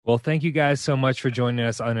Well, thank you guys so much for joining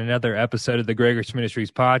us on another episode of the Gregorich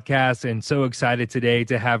Ministries podcast. And so excited today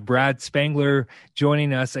to have Brad Spangler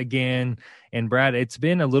joining us again. And Brad, it's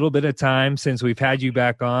been a little bit of time since we've had you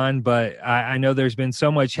back on, but I know there's been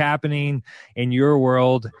so much happening in your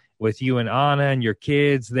world with you and Anna and your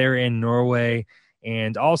kids. They're in Norway.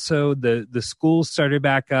 And also the school started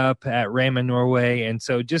back up at Rhema Norway. And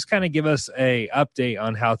so just kind of give us a update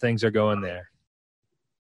on how things are going there.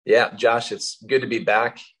 Yeah, Josh, it's good to be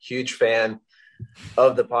back. Huge fan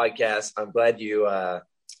of the podcast. I'm glad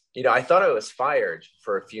I thought I was fired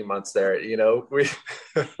for a few months there.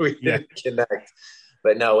 We didn't connect,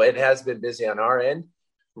 but no, it has been busy on our end.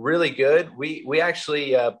 Really good. We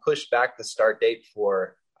actually pushed back the start date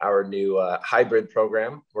for our new hybrid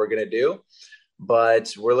program we're going to do,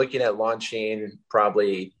 but we're looking at launching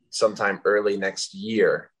probably sometime early next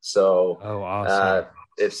year. So, awesome.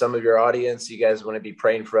 If some of your audience, you guys want to be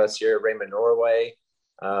praying for us here at Rhema Norway,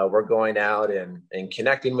 we're going out and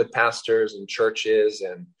connecting with pastors and churches.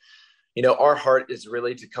 And, our heart is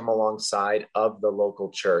really to come alongside of the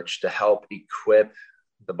local church to help equip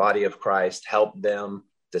the body of Christ, help them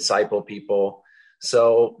disciple people.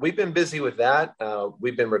 So we've been busy with that.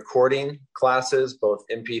 We've been recording classes, both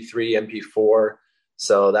MP3, MP4.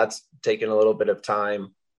 So that's taken a little bit of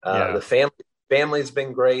time. The family's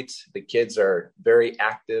been great. The kids are very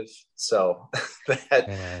active. So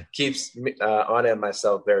that keeps Anna and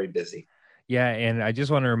myself very busy. Yeah, and I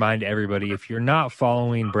just want to remind everybody, if you're not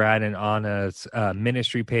following Brad and Anna's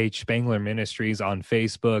ministry page, Spangler Ministries on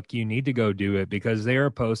Facebook, you need to go do it because they are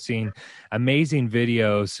posting amazing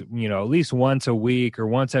videos, at least once a week or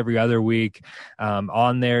once every other week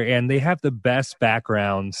on there. And they have the best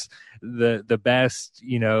backgrounds, the best,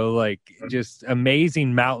 just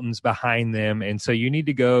amazing mountains behind them. And so you need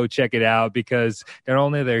to go check it out because not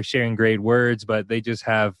only are they sharing great words, but they just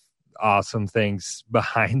have awesome things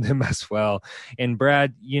behind them as well. And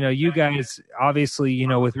Brad, you guys obviously,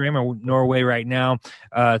 with Rhema Norway right now,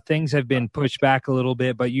 things have been pushed back a little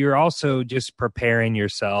bit, but you're also just preparing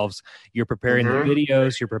yourselves. You're preparing the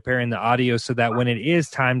videos, you're preparing the audio so that when it is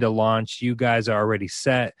time to launch, you guys are already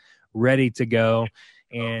set, ready to go.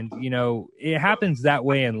 And, it happens that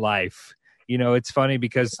way in life. It's funny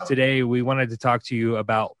because today we wanted to talk to you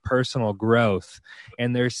about personal growth.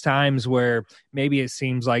 And there's times where maybe it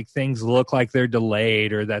seems like things look like they're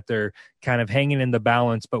delayed or that they're kind of hanging in the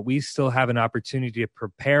balance, but we still have an opportunity to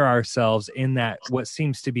prepare ourselves in that what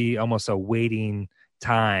seems to be almost a waiting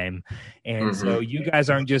time. And so you guys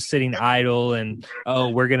aren't just sitting idle and,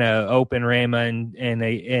 we're going to open Rhema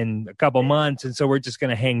in a couple months. And so we're just going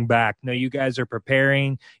to hang back. No, you guys are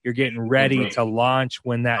preparing. You're getting ready to launch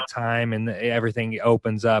when that time and everything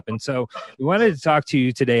opens up. And so we wanted to talk to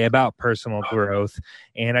you today about personal growth.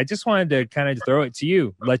 And I just wanted to kind of throw it to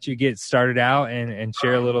you, let you get started out and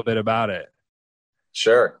share a little bit about it.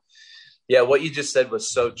 Sure. Yeah, what you just said was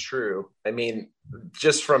so true. I mean,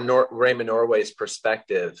 just from Rhema Norway's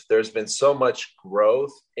perspective, there's been so much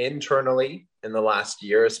growth internally in the last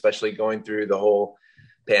year, especially going through the whole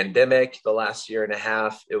pandemic, the last year and a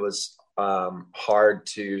half. It was hard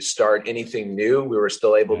to start anything new. We were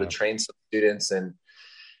still able to train some students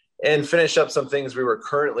and finish up some things we were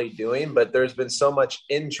currently doing, but there's been so much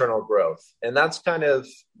internal growth. And that's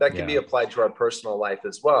that can be applied to our personal life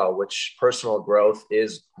as well, which personal growth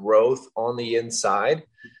is growth on the inside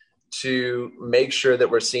to make sure that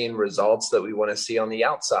we're seeing results that we want to see on the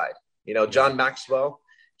outside. John Maxwell,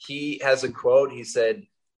 he has a quote. He said,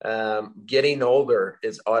 getting older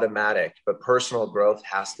is automatic, but personal growth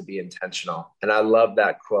has to be intentional. And I love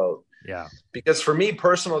that quote. Yeah. Because for me,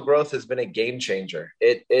 personal growth has been a game changer.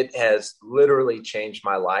 It has literally changed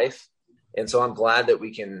my life. And so I'm glad that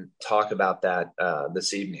we can talk about that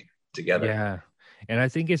this evening together. Yeah. And I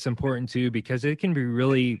think it's important too, because it can be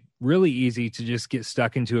really, really easy to just get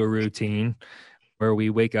stuck into a routine where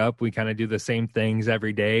we wake up, we kind of do the same things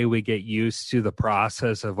every day. We get used to the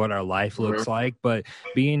process of what our life looks like. But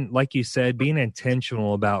being, like you said, being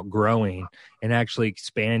intentional about growing and actually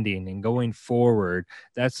expanding and going forward,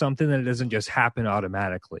 that's something that doesn't just happen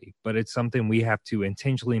automatically, but it's something we have to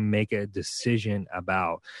intentionally make a decision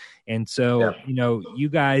about. And so, you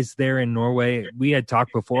guys there in Norway, we had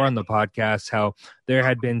talked before on the podcast how there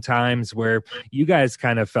had been times where you guys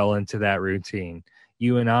kind of fell into that routine.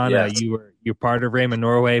 You and Anna, you're part of Rhema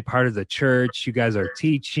Norway, part of the church. You guys are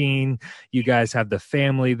teaching. You guys have the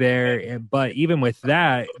family there. But even with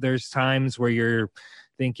that, there's times where you're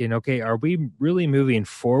thinking, okay, are we really moving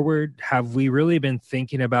forward? Have we really been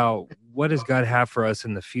thinking about what does God have for us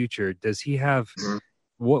in the future? Does he have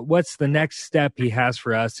what's the next step he has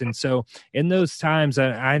for us. And so in those times,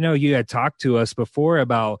 I know you had talked to us before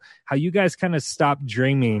about how you guys kind of stopped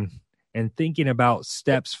dreaming and thinking about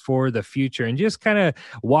steps for the future, and just kind of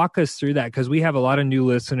walk us through that, because we have a lot of new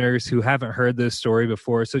listeners who haven't heard this story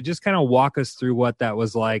before. So just kind of walk us through what that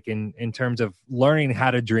was like in terms of learning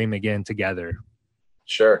how to dream again together.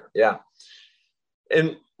 Sure. Yeah.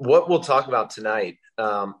 And what we'll talk about tonight,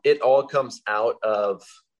 it all comes out of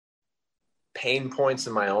pain points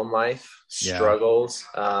in my own life, struggles.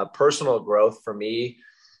 Personal growth for me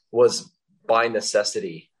was by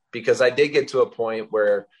necessity, because I did get to a point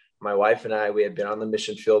where my wife and I, we had been on the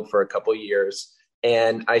mission field for a couple of years.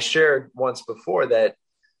 And I shared once before that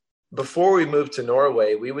before we moved to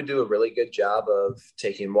Norway, we would do a really good job of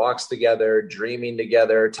taking walks together, dreaming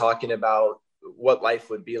together, talking about what life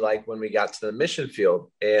would be like when we got to the mission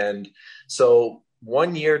field. And so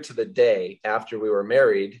 1 year to the day after we were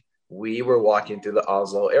married, we were walking through the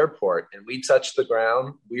Oslo airport, and we touched the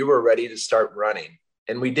ground. We were ready to start running,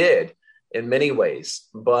 and we did in many ways.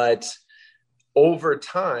 But over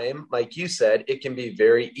time, like you said, it can be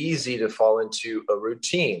very easy to fall into a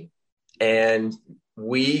routine. And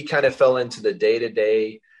we kind of fell into the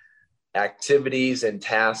day-to-day activities and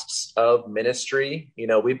tasks of ministry. You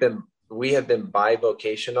know, we have been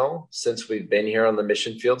bivocational since we've been here on the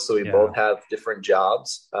mission field. So we both have different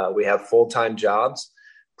jobs. We have full-time jobs,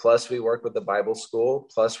 plus we work with the Bible school,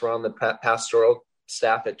 plus we're on the pastoral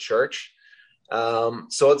staff at church.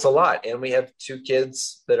 So it's a lot. And we have 2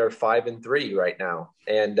 kids that are 5 and 3 right now.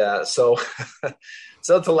 And so it's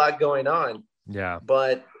a lot going on. Yeah.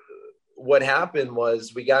 But what happened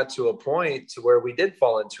was we got to a point to where we did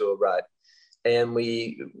fall into a rut, and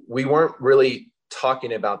we weren't really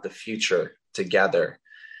talking about the future together.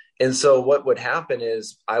 And so what would happen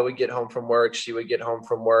is I would get home from work, she would get home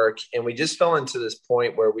from work, and we just fell into this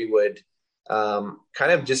point where we would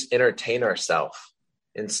kind of just entertain ourselves.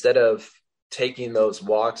 Instead of taking those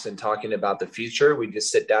walks and talking about the future, we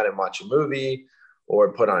just sit down and watch a movie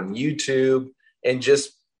or put on YouTube and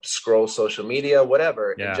just scroll social media,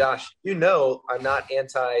 whatever. Yeah. And Josh, you know, I'm not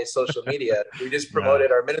anti-social media. We just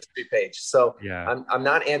promoted our ministry page. So I'm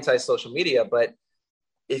not anti-social media, but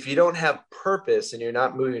if you don't have purpose and you're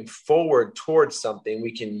not moving forward towards something,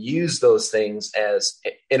 we can use those things as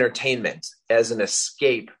entertainment, as an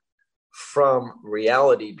escape from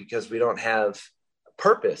reality, because we don't have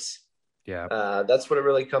purpose. Yeah. That's what it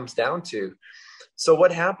really comes down to. So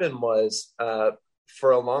what happened was,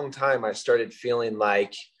 for a long time, I started feeling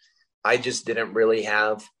like I just didn't really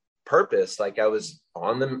have purpose. Like I was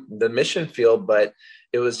on the mission field, but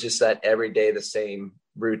it was just that every day, the same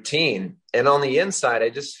routine. And on the inside, I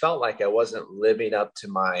just felt like I wasn't living up to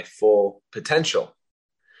my full potential.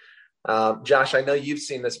 Josh, I know you've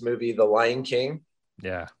seen this movie, The Lion King.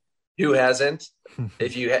 Yeah. Who hasn't?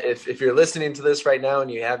 If you're listening to this right now and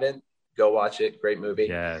you haven't, go watch it. Great movie.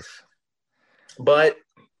 Yes. But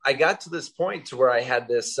I got to this point to where I had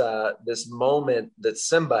this moment that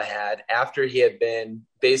Simba had after he had been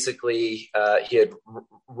basically he had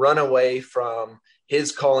run away from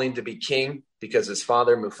his calling to be king because his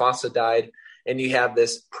father Mufasa died. And you have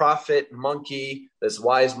this prophet monkey, this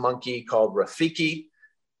wise monkey called Rafiki.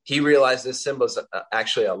 He realizes Simba's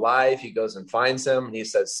actually alive. He goes and finds him, and he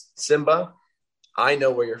says, "Simba, I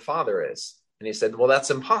know where your father is." And he said, "Well, that's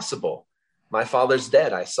impossible. My father's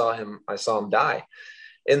dead. I saw him die."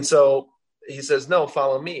 And so he says, "No,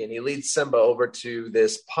 follow me." And he leads Simba over to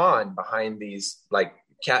this pond behind these like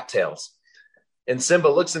cattails. And Simba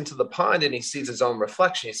looks into the pond and he sees his own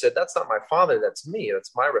reflection. He said, "That's not my father. That's me.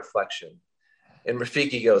 That's my reflection." And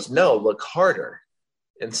Rafiki goes, "No, look harder."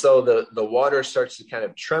 And so the water starts to kind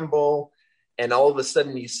of tremble. And all of a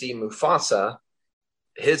sudden you see Mufasa,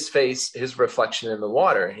 his face, his reflection in the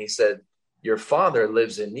water. And he said, "Your father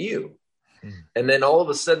lives in you." And then all of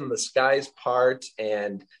a sudden the skies part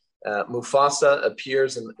and Mufasa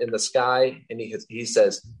appears in the sky. And he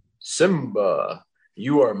says, "Simba,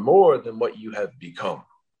 you are more than what you have become."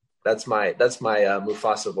 That's my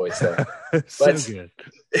Mufasa voice there. So good.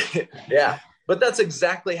 Yeah. But that's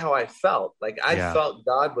exactly how I felt. Like I felt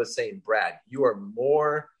God was saying, "Brad, you are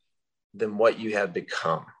more than what you have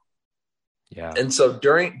become." Yeah. And so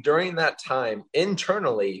during that time,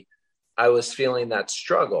 internally, I was feeling that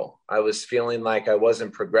struggle. I was feeling like I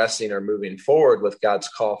wasn't progressing or moving forward with God's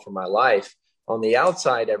call for my life. On the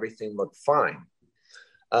outside, everything looked fine.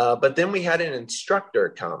 But then we had an instructor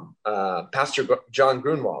come, Pastor John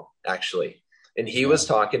Grunwald, actually, and he was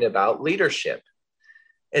talking about leadership.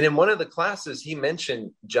 And in one of the classes, he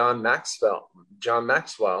mentioned John Maxwell,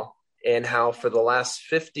 and how for the last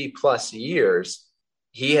 50 plus years,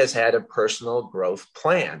 he has had a personal growth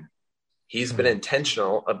plan. He's been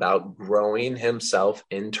intentional about growing himself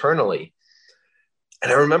internally. And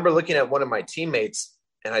I remember looking at one of my teammates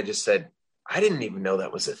and I just said, I didn't even know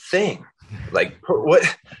that was a thing. Like,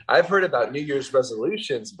 what I've heard about New Year's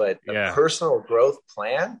resolutions, but a personal growth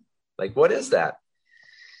plan, like, what is that?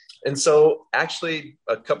 And so actually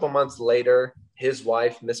a couple months later, his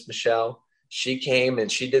wife, Miss Michelle, she came and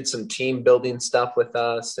she did some team building stuff with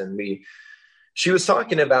us. And she was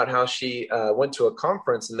talking about how she went to a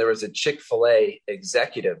conference and there was a Chick-fil-A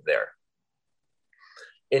executive there.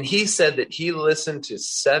 And he said that he listened to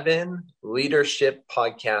 7 leadership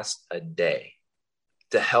podcasts a day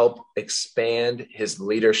to help expand his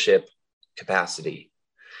leadership capacity.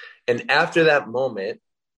 And after that moment,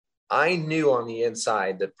 I knew on the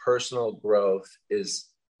inside that personal growth is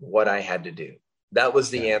what I had to do. That was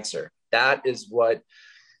the answer. That is what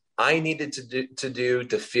I needed to do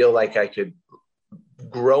to feel like I could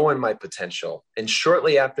grow in my potential. And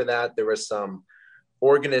shortly after that, there were some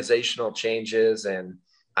organizational changes and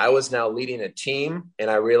I was now leading a team. And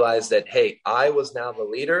I realized that, hey, I was now the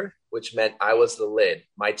leader, which meant I was the lid.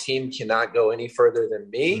 My team cannot go any further than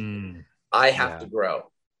me. I have to grow.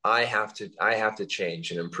 I have to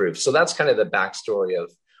change and improve. So that's kind of the backstory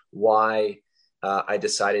of why I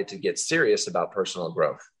decided to get serious about personal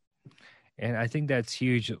growth. And I think that's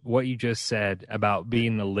huge, what you just said about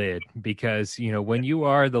being the lid, because, you know, when you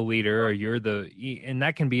are the leader or you're and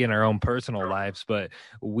that can be in our own personal lives, but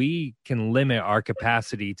we can limit our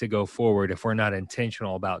capacity to go forward if we're not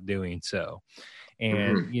intentional about doing so.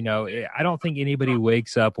 And, you know, I don't think anybody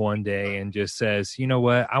wakes up one day and just says, you know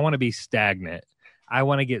what, I want to be stagnant. I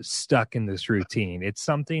want to get stuck in this routine. It's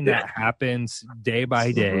something that happens day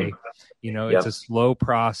by day. You know, it's a slow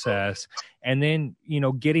process. And then, you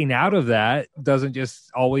know, getting out of that doesn't just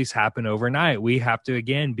always happen overnight. We have to,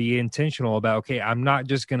 again, be intentional about, okay, I'm not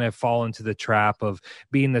just going to fall into the trap of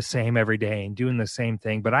being the same every day and doing the same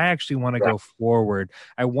thing, but I actually want to go forward.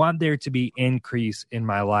 I want there to be increase in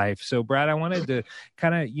my life. So, Brad, I wanted to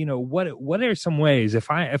kind of, you know, what are some ways if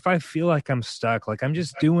I feel like I'm stuck, like I'm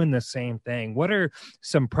just doing the same thing, what are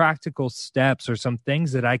some practical steps or some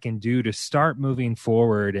things that I can do to start moving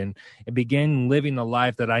forward and begin living the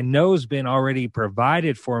life that I know has been already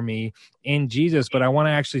provided for me in Jesus, but I want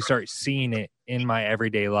to actually start seeing it in my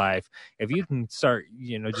everyday life. If you can start,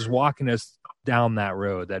 you know, just walking us down that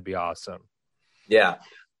road, that'd be awesome. Yeah,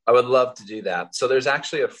 I would love to do that. So there's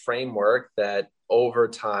actually a framework that over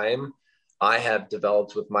time I have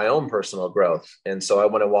developed with my own personal growth. And so I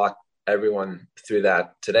want to walk everyone through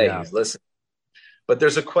that today who's listening. But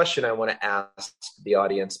there's a question I want to ask the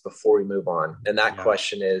audience before we move on. And that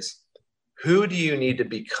question is, who do you need to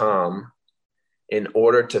become in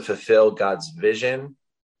order to fulfill God's vision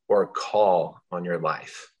or call on your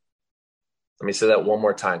life? Let me say that one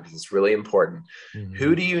more time because it's really important.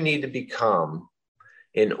 Who do you need to become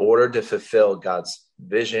in order to fulfill God's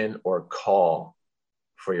vision or call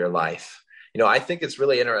for your life? You know, I think it's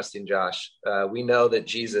really interesting, Josh. We know that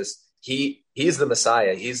Jesus, he's the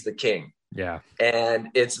Messiah. He's the King. Yeah. And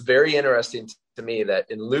it's very interesting to me that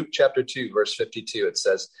in Luke chapter 2, verse 52, it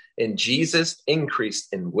says, and Jesus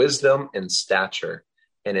increased in wisdom and stature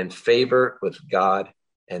and in favor with God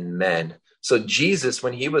and men. So Jesus,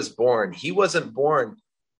 when he was born, he wasn't born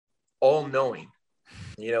all knowing.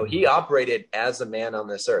 You know, he operated as a man on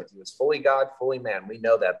this earth. He was fully God, fully man. We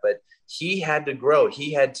know that, but he had to grow.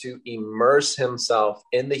 He had to immerse himself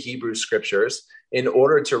in the Hebrew scriptures in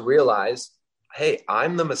order to realize, hey,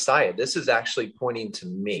 I'm the Messiah. This is actually pointing to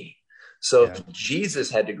me. So if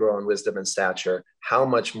Jesus had to grow in wisdom and stature, how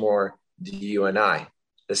much more do you and I,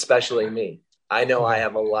 especially me? I know I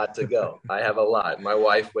have a lot to go. I have a lot. My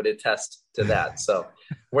wife would attest to that. So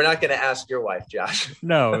we're not going to ask your wife, Josh.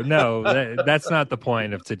 No, that's not the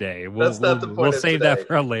point of today. We'll save that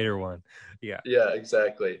for a later one. Yeah,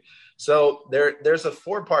 exactly. So there's a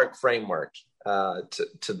 4-part framework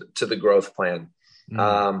to the growth plan.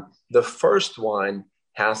 The first one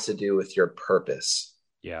has to do with your purpose.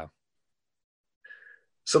 Yeah.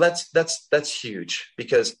 So that's huge,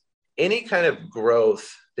 because any kind of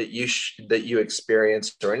growth that you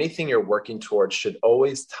experience or anything you're working towards should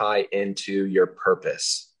always tie into your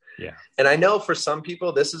purpose. Yeah. And I know for some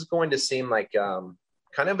people, this is going to seem like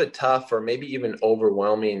kind of a tough or maybe even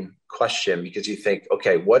overwhelming question, because you think,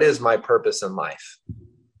 okay, what is my purpose in life?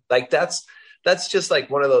 Like that's just like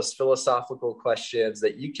one of those philosophical questions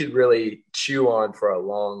that you could really chew on for a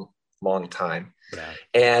long, long time. Yeah.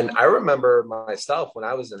 And I remember myself when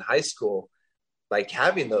I was in high school, like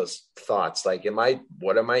having those thoughts, like,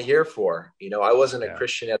 what am I here for? You know, I wasn't a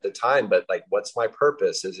Christian at the time, but like, what's my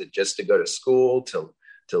purpose? Is it just to go to school, to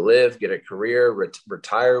live, get a career,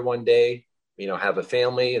 retire one day? have a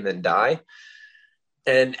family and then die.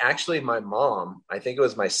 And actually my mom, I think it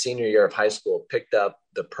was my senior year of high school, picked up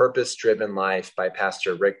The Purpose Driven Life by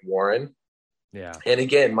Pastor Rick Warren. Yeah. And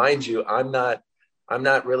again, mind you, I'm not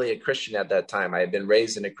really a Christian at that time. I had been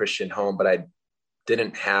raised in a Christian home, but I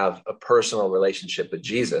didn't have a personal relationship with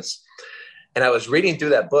Jesus. And I was reading through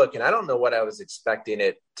that book, and I don't know what I was expecting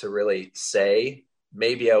it to really say.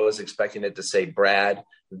 Maybe I was expecting it to say, Brad,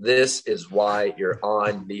 this is why you're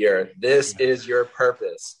on the earth. This is your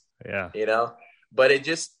purpose. Yeah. But it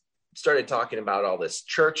just started talking about all this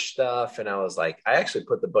church stuff. And I was like, I actually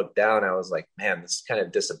put the book down. I was like, man, this is kind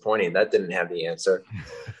of disappointing. That didn't have the answer.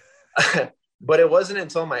 But it wasn't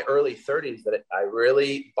until my early 30s that I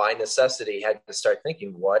really, by necessity, had to start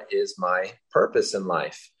thinking, what is my purpose in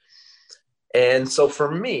life? And so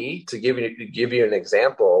for me, to give you an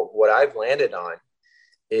example, what I've landed on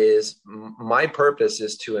is my purpose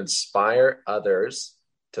is to inspire others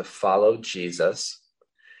to follow Jesus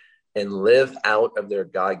and live out of their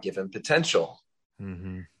God-given potential.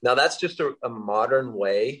 Mm-hmm. Now, that's just a modern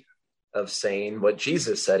way of saying what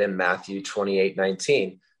Jesus said in Matthew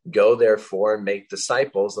 28:19. Go, therefore, and make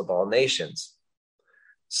disciples of all nations.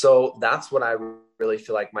 So that's what I really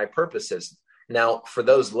feel like my purpose is. Now, for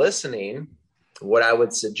those listening, what I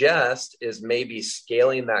would suggest is maybe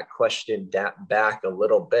scaling that question back a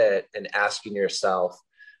little bit and asking yourself,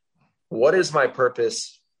 what is my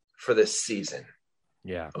purpose for this season?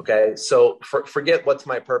 Yeah. Okay. So forget what's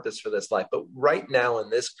my purpose for this life, but right now in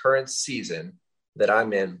this current season that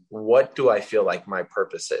I'm in, what do I feel like my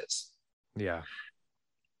purpose is? Yeah.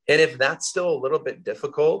 And if that's still a little bit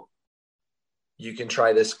difficult, you can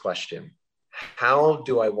try this question. How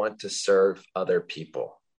do I want to serve other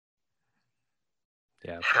people?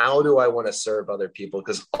 Yeah. How do I want to serve other people?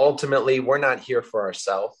 Because ultimately, we're not here for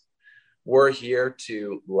ourselves. We're here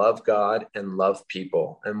to love God and love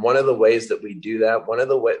people. And one of the ways that we do that, one of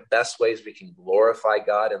the best ways we can glorify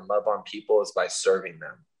God and love on people is by serving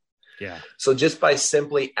them. Yeah. So just by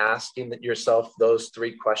simply asking yourself those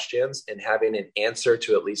three questions and having an answer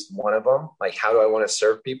to at least one of them, like, how do I want to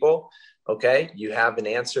serve people? Okay, you have an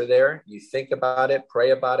answer there. You think about it, pray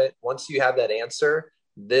about it. Once you have that answer,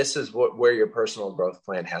 this is where your personal growth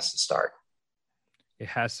plan has to start. It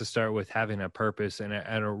has to start with having a purpose and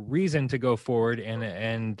a reason to go forward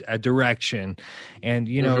and a direction. And,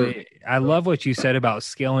 I love what you said about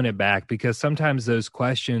scaling it back, because sometimes those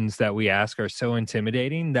questions that we ask are so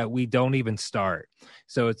intimidating that we don't even start.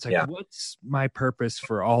 So it's like, what's my purpose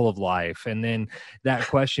for all of life? And then that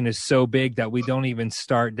question is so big that we don't even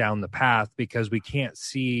start down the path because we can't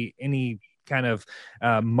see any kind of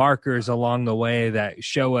markers along the way that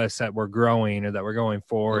show us that we're growing or that we're going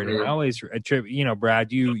forward. Mm-hmm. And I always attribute,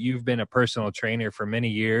 Brad, you've been a personal trainer for many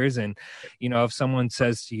years. And, if someone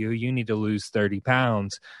says to you, you need to lose 30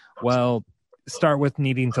 pounds, well, start with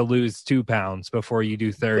needing to lose 2 pounds before you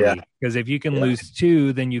do 30. Because if you can lose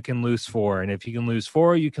 2, then you can lose 4. And if you can lose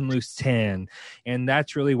 4, you can lose 10. And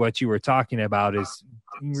that's really what you were talking about, is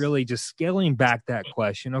really just scaling back that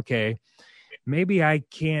question. Okay, maybe I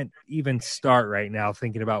can't even start right now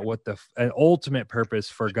thinking about what an ultimate purpose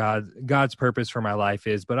for God's purpose for my life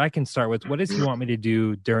is, but I can start with, what does he want me to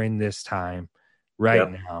do during this time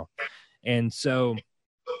right now? And so,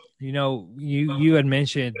 you had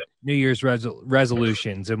mentioned New Year's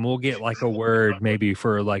resolutions, and we'll get like a word maybe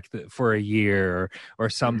for a year or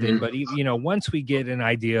something. Mm-hmm. But, once we get an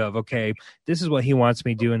idea of, okay, this is what he wants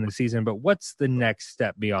me to do in the season, but what's the next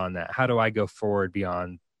step beyond that? How do I go forward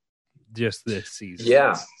beyond just this season?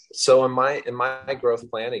 Yeah. So in my growth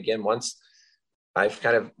plan, again, once I've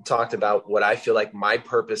kind of talked about what I feel like my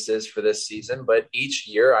purpose is for this season, but each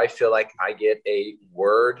year I feel like I get a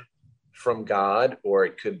word from God, or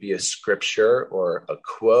it could be a scripture or a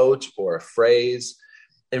quote or a phrase.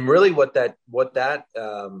 And really what that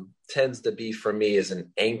tends to be for me is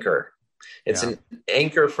an anchor. It's an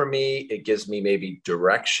anchor for me. It gives me maybe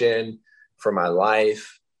direction for my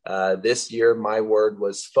life. This year, my word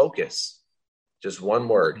was focus. Just one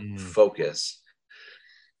word, focus.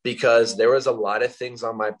 Because there was a lot of things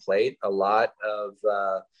on my plate, a lot of,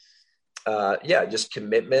 just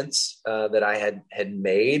commitments that I had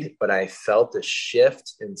made, but I felt a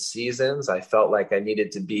shift in seasons. I felt like I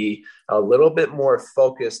needed to be a little bit more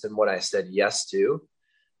focused in what I said yes to,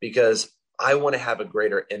 because I want to have a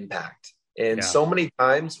greater impact. And so many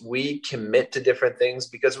times we commit to different things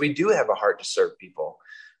because we do have a heart to serve people.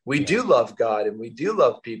 We do love God and we do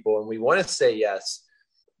love people and we want to say yes,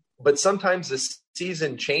 but sometimes the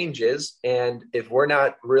season changes. And if we're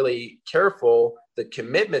not really careful, the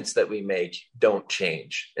commitments that we make don't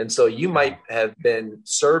change. And so you might have been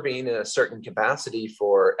serving in a certain capacity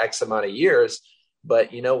for X amount of years,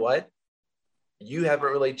 but you know what? you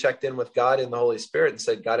haven't really checked in with God and the Holy Spirit and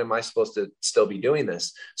said, God, am I supposed to still be doing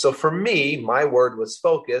this? So for me, my word was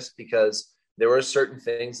focus, because there were certain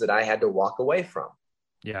things that I had to walk away from.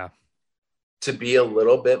 Yeah. To be a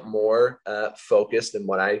little bit more focused in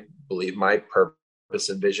what I believe my purpose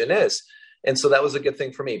and vision is. And so that was a good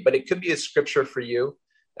thing for me. But it could be a scripture for you.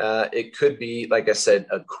 It could be, like I said,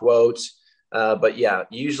 a quote. But yeah,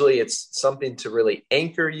 usually it's something to really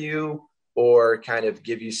anchor you or kind of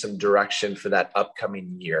give you some direction for that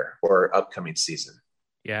upcoming year or upcoming season.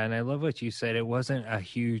 Yeah, and I love what you said. It wasn't a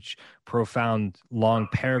huge, profound, long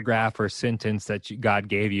paragraph or sentence that God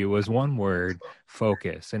gave you. It was one word,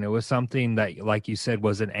 focus. And it was something that, like you said,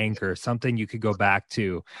 was an anchor, something you could go back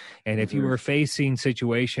to. And if you were facing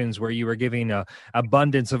situations where you were giving a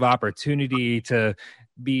abundance of opportunity to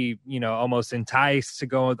be, almost enticed to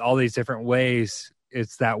go all these different ways,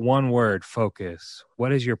 it's that one word, focus.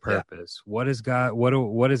 What is your purpose? Yeah. What does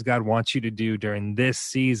God want you to do during this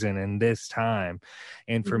season and this time?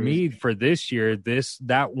 And for me, for this year,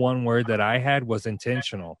 that one word that I had was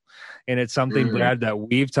intentional. And it's something, Brad, that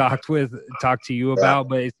we've talked to you about,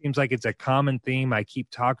 but it seems like it's a common theme I keep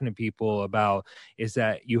talking to people about, is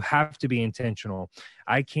that you have to be intentional.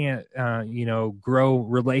 I can't, grow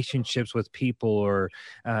relationships with people or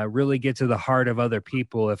really get to the heart of other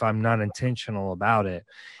people if I'm not intentional about it.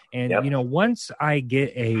 And, once I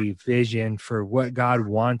get a vision for what God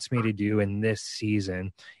wants me to do in this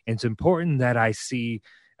season, it's important that I see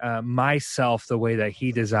myself the way that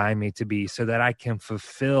he designed me to be, so that I can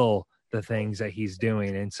fulfill the things that he's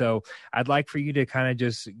doing. And so I'd like for you to kind of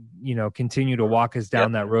just, continue to walk us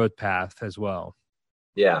down that road path as well.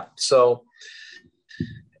 Yeah. So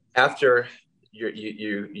after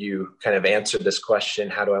you kind of answered this question,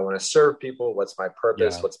 how do I want to serve people? What's my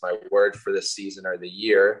purpose? Yeah. What's my word for this season or the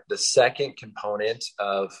year? The second component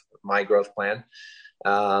of my growth plan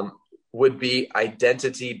would be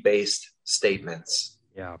identity-based statements.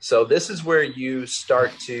 Yeah. So this is where you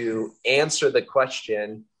start to answer the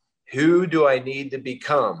question, who do I need to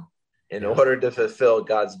become in order to fulfill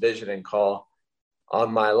God's vision and call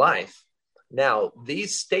on my life? Now,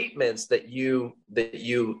 these statements that you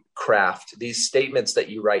craft, these statements that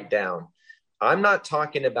you write down, I'm not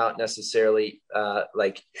talking about necessarily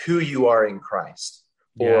like who you are in Christ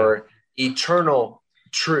or eternal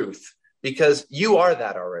truth, because you are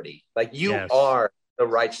that already. Like you are the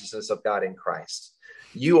righteousness of God in Christ.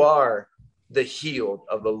 You are the healed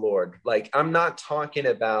of the Lord. Like, I'm not talking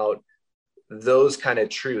about those kind of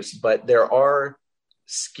truths, but there are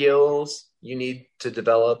skills you need to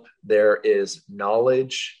develop. There is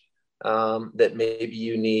knowledge that maybe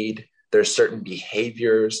you need. There's certain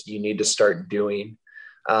behaviors you need to start doing.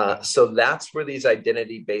 So that's where these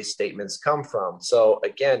identity-based statements come from. So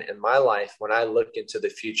again, in my life, when I look into the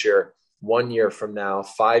future, 1 year from now,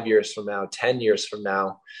 5 years from now, 10 years from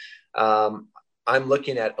now, I'm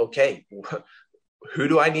looking at, okay, who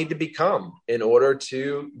do I need to become in order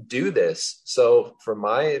to do this? So for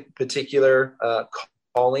my particular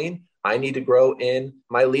calling, I need to grow in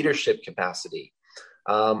my leadership capacity.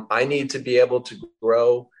 I need to be able to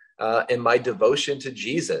grow in my devotion to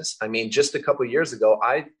Jesus. I mean, just a couple of years ago,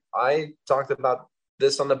 I talked about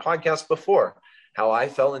this on the podcast before, how I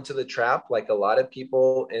fell into the trap, like a lot of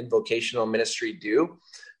people in vocational ministry do,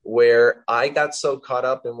 where I got so caught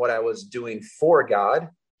up in what I was doing for God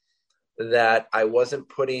that I wasn't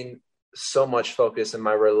putting so much focus in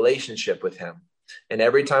my relationship with him. And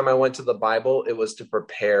every time I went to the Bible, it was to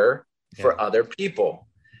prepare for other people.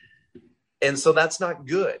 And so that's not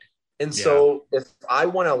good. And so if I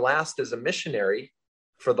want to last as a missionary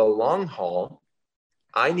for the long haul,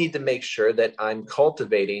 I need to make sure that I'm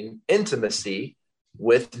cultivating intimacy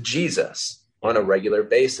with Jesus on a regular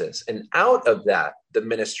basis. And out of that, the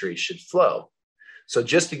ministry should flow. So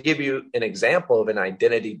just to give you an example of an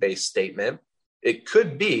identity-based statement, it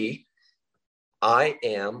could be, I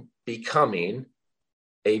am becoming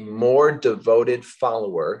a more devoted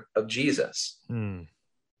follower of Jesus. And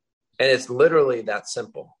it's literally that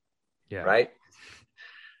simple, right?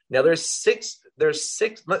 Now there's six,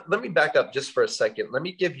 let me back up just for a second. Let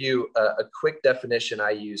me give you a quick definition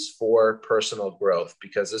I use for personal growth,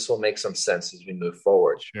 because this will make some sense as we move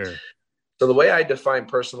forward. Sure. So the way I define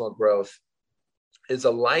personal growth is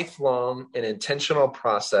a lifelong and intentional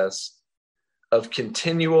process of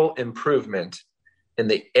continual improvement in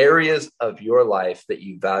the areas of your life that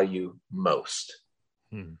you value most.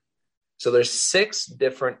 So there's 6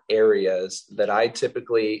 different areas that I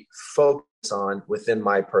typically focus on within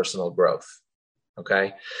my personal growth.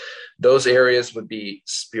 Okay. Those areas would be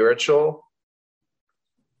spiritual,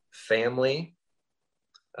 family,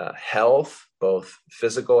 health, both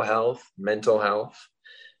physical health, mental health,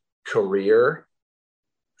 career,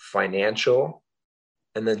 financial,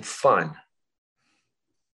 and then fun,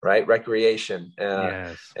 right? Recreation.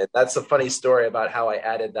 Yes. And that's a funny story about how I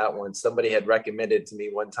added that one. Somebody had recommended to me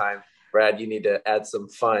one time, Brad, you need to add some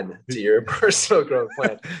fun to your personal growth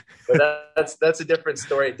plan. But that's a different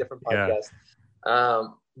story, a different podcast. Yeah.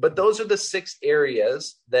 But those are the 6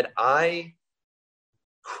 areas that I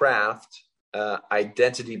craft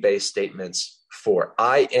identity-based statements for.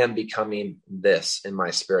 I am becoming this in my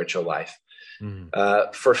spiritual life.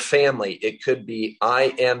 For family, it could be,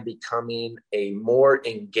 I am becoming a more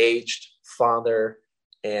engaged father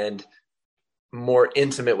and more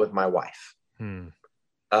intimate with my wife. For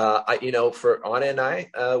Anna and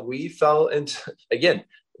I, we fell into, again,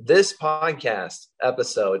 this podcast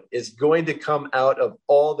episode is going to come out of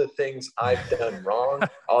all the things I've done wrong,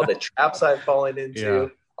 all the traps I've fallen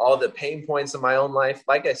into, all the pain points in my own life.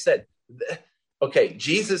 Like I said, okay,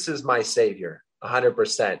 Jesus is my savior,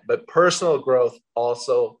 100%, but personal growth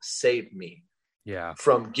also saved me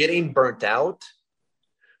from getting burnt out,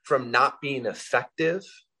 from not being effective,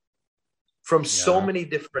 from so many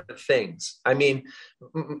different things. I mean,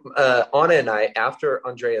 Anna and I, after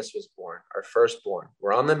Andreas was born, our firstborn,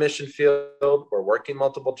 we're on the mission field. We're working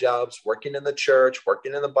multiple jobs, working in the church,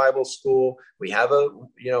 working in the Bible school. We have a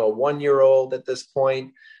 1-year-old at this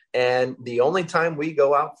point. And the only time we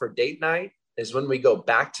go out for date night is when we go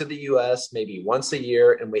back to the U.S. maybe once a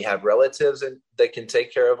year, and we have relatives that can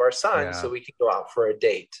take care of our son, so we can go out for a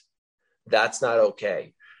date. That's not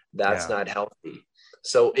okay. That's not healthy.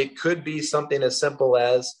 So it could be something as simple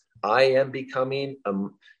as, I am becoming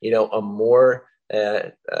a more,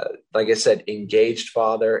 like I said, engaged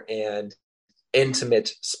father and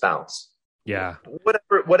intimate spouse. Yeah.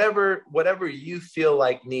 Whatever you feel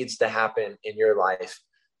like needs to happen in your life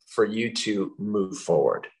for you to move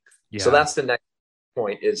forward. Yeah. So that's the next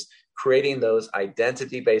point, is creating those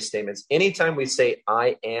identity-based statements. Anytime we say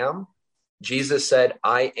I am, Jesus said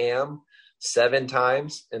I am 7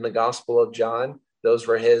 times in the Gospel of John. Those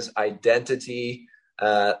were his identity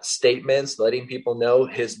statements, letting people know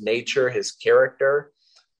his nature, his character.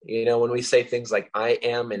 When we say things like I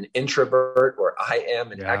am an introvert or I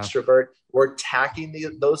am an extrovert, we're tacking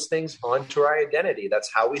those things onto our identity. That's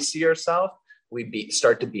how we see ourselves. We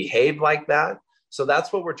start to behave like that. So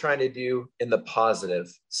that's what we're trying to do in the positive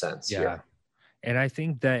sense here. And I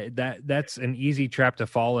think that's an easy trap to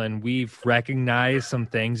fall in. We've recognized some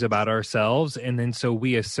things about ourselves, and then so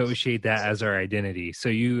we associate that as our identity. So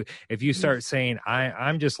if you start saying,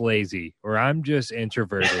 I'm just lazy, or I'm just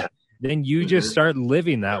introverted, then you just start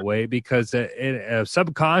living that way, because at a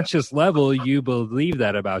subconscious level, you believe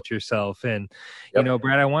that about yourself. And,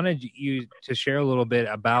 Brad, I wanted you to share a little bit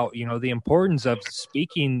about, the importance of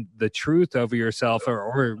speaking the truth over yourself,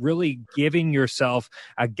 or really giving yourself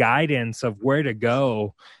a guidance of where to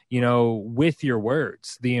go, with your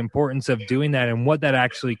words, the importance of doing that and what that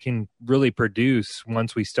actually can really produce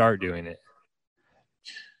once we start doing it.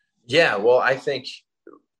 Yeah, well, I think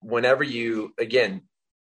whenever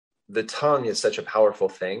the tongue is such a powerful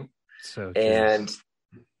thing. And,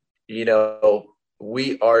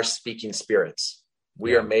 we are speaking spirits.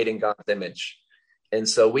 We are made in God's image. And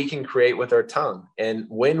so we can create with our tongue. And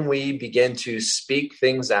when we begin to speak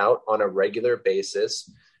things out on a regular basis,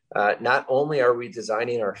 not only are we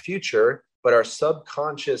designing our future, but our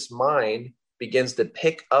subconscious mind begins to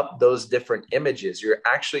pick up those different images. You're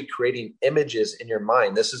actually creating images in your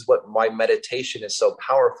mind. This is why meditation is so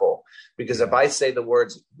powerful, because if I say the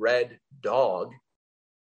words red dog,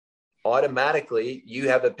 automatically you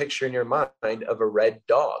have a picture in your mind of a red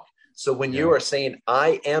dog. So when you are saying,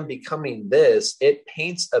 I am becoming this, it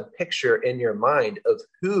paints a picture in your mind of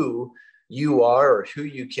who you are or who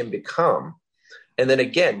you can become. And then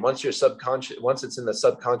again, once it's in the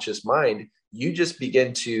subconscious mind, you just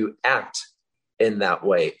begin to act in that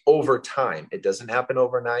way over time. It doesn't happen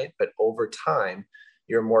overnight, but over time,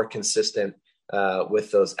 you're more consistent with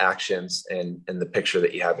those actions and the picture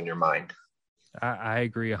that you have in your mind. I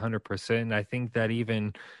agree 100%. And I think that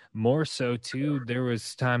even more so too, there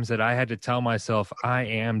was times that I had to tell myself, I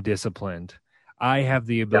am disciplined. I have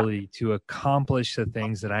the ability to accomplish the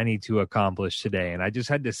things that I need to accomplish today. And I just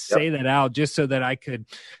had to say that out just so that I could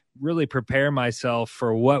really prepare myself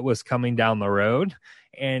for what was coming down the road,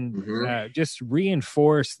 and just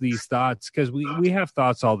reinforce these thoughts, because we have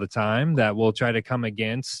thoughts all the time that will try to come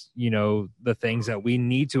against, the things that we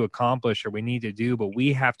need to accomplish or we need to do, but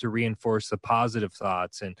we have to reinforce the positive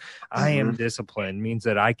thoughts. And I am disciplined means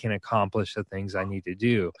that I can accomplish the things I need to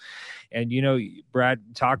do. And, Brad,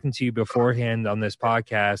 talking to you beforehand on this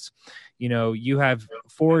podcast, you have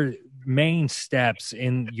 4 main steps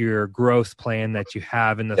in your growth plan that you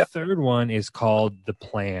have. And the third one is called the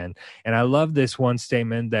plan. And I love this one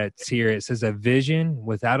statement that's here. It says, a vision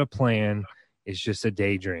without a plan is just a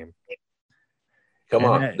daydream. Come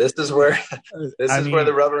on. This is where where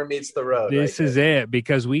the rubber meets the road. This is it,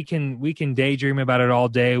 because we can daydream about it all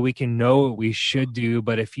day. We can know what we should do.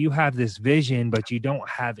 But if you have this vision, but you don't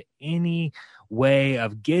have any way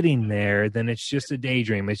of getting there, then it's just a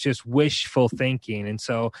daydream. It's just wishful thinking. And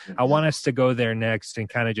so I want us to go there next and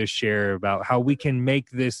kind of just share about how we can make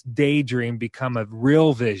this daydream become a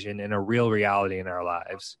real vision and a real reality in our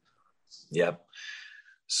lives. Yep.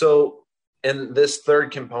 So in this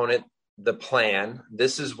third component, the plan,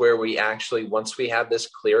 this is where we actually, once we have this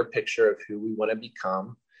clear picture of who we want to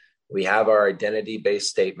become, we have our identity-based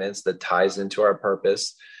statements that ties into our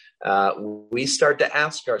purpose. We start to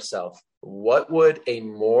ask ourselves, what would a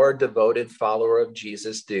more devoted follower of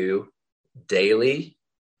Jesus do daily,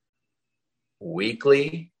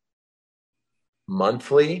 weekly,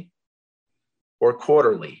 monthly, or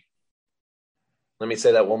quarterly? Let me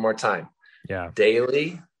say that one more time. Yeah.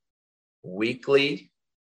 Daily, weekly,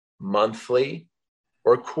 monthly,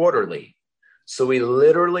 or quarterly. So we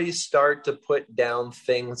literally start to put down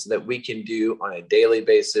things that we can do on a daily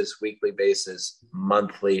basis, weekly basis,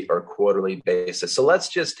 monthly, or quarterly basis. So let's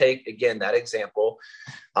just take, again, that example.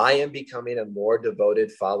 I am becoming a more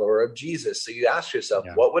devoted follower of Jesus. So you ask yourself,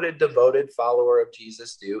 what would a devoted follower of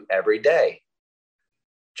Jesus do every day?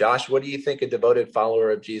 Josh, what do you think a devoted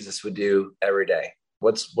follower of Jesus would do every day?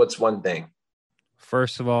 What's one thing?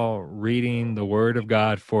 First of all, reading the Word of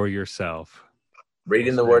God for yourself.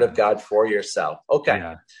 Reading the Word of God for yourself. Okay.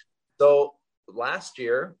 Yeah. So last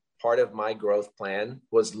year, part of my growth plan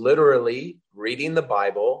was literally reading the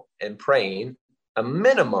Bible and praying a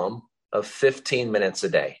minimum of 15 minutes a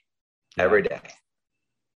day, every day.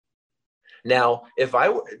 Now,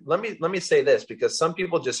 let me say this, because some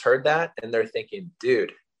people just heard that and they're thinking,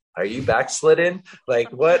 dude, are you backslidden?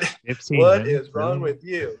 Like what is wrong with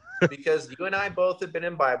you? Because you and I both have been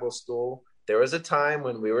in Bible school. There was a time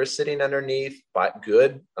when we were sitting underneath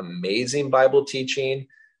good, amazing Bible teaching,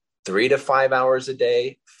 3 to 5 hours a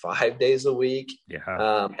day, 5 days a week.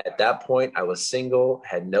 Yeah. At that point, I was single,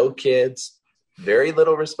 had no kids, very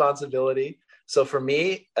little responsibility. So for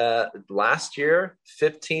me, last year,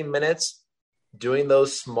 15 minutes doing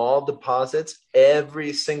those small deposits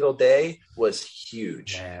every single day was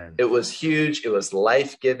huge. Man. It was huge. It was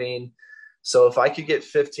life-giving. So if I could get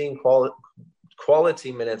 15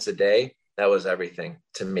 quality minutes a day, that was everything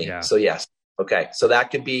to me. Yeah. So yes. Okay. So that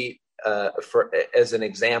could be as an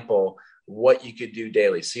example, what you could do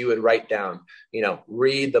daily. So you would write down,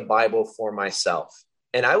 read the Bible for myself.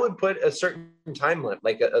 And I would put a certain time limit,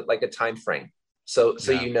 like a time frame. So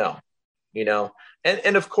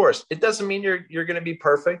and of course it doesn't mean you're going to be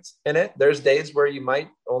perfect in it. There's days where you might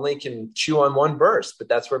only can chew on one verse, but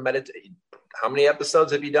that's where meditation. How many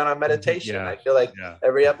episodes have you done on meditation? Yeah. I feel like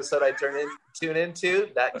every episode I tune into,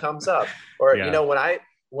 that comes up. Or,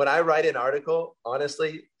 when I write an article,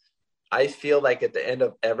 honestly, I feel like at the end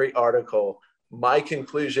of every article, my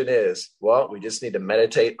conclusion is, well, we just need to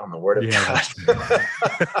meditate on the Word of God.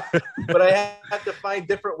 But I have to find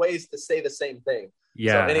different ways to say the same thing.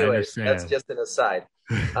 Yeah. So anyways, that's just an aside.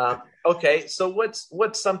 Okay. So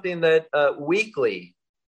what's something that weekly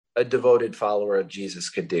a devoted follower of Jesus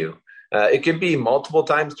could do? It could be multiple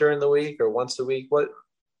times during the week or once a week.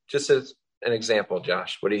 Just as an example,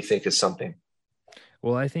 Josh, what do you think is something?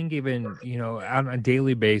 Well, I think even, on a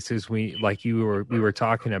daily basis, we were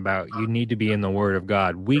talking about, you need to be in the Word of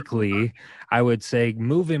God. Weekly, I would say,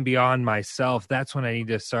 moving beyond myself, that's when I need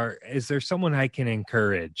to start. Is there someone I can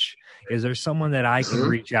encourage? Is there someone that I can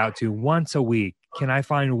reach out to once a week? Can I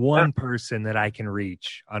find one person that I can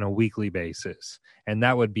reach on a weekly basis? And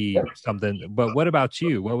that would be something. But what about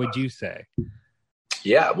you? What would you say?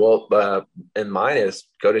 Yeah, well, and mine is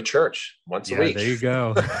go to church once a week. There you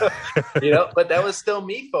go. But that was still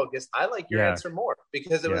me focused. I like your answer more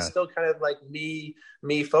because it was still kind of like me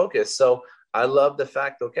focused. So I love the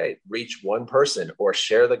fact, reach one person or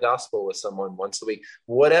share the gospel with someone once a week,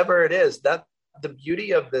 whatever it is. That the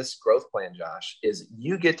beauty of this growth plan, Josh, is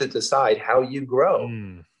you get to decide how you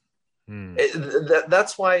grow.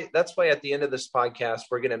 That's why at the end of this podcast,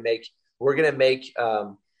 we're going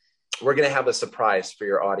to have a surprise for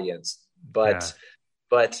your audience, but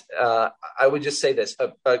I would just say this: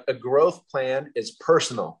 a growth plan is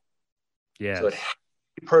personal. Yeah, so it has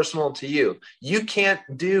to be personal to you. You can't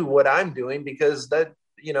do what I'm doing because that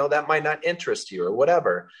might not interest you or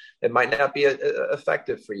whatever. It might not be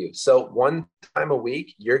effective for you. So one time a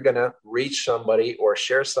week, you're gonna reach somebody or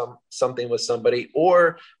share something with somebody,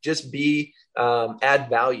 or just add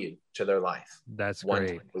value to their life. That's one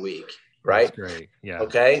great. time a week, right? That's great. Yeah.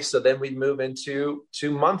 Okay. So then we move into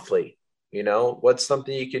monthly. What's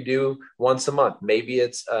something you could do once a month? Maybe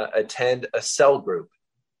it's attend a cell group.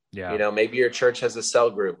 Yeah. Maybe your church has a cell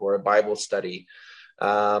group or a Bible study.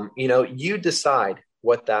 You decide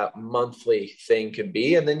what that monthly thing could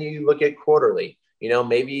be, and then you look at quarterly.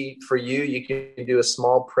 Maybe for you can do a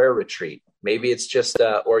small prayer retreat. Maybe it's just,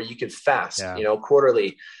 or you could fast,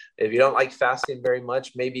 quarterly. If you don't like fasting very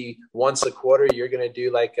much, maybe once a quarter, you're going to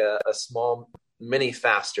do like a small mini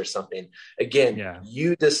fast or something. Again,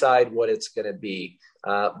 you decide what it's going to be.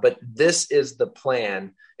 But this is the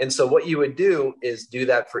plan. And so what you would do is do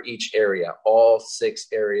that for each area, all 6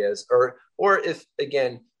 areas, or if,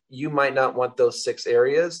 again, you might not want those 6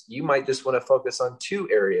 areas, you might just want to focus on 2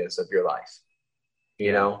 areas of your life.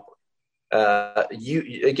 Again,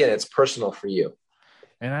 it's personal for you.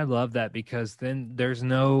 And I love that, because then there's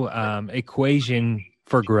no equation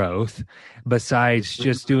for growth besides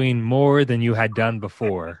just doing more than you had done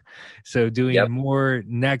before. So doing more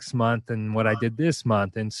next month than what I did this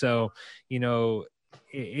month. And so,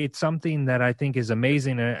 it's something that I think is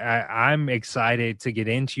amazing. I'm excited to get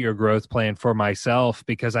into your growth plan for myself,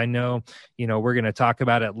 because I know, we're going to talk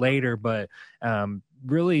about it later, but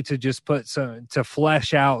really to just to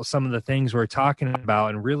flesh out some of the things we're talking about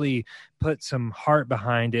and really put some heart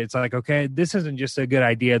behind it. It's like, okay, this isn't just a good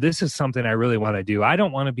idea. This is something I really want to do. I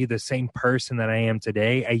don't want to be the same person that I am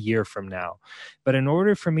today a year from now. But in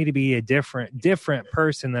order for me to be a different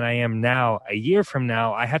person than I am now a year from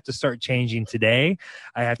now, I have to start changing today.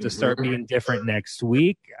 I have to start being different next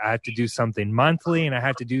week. I have to do something monthly, and I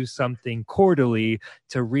have to do something quarterly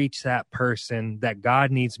to reach that person that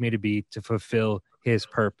God needs me to be to fulfill his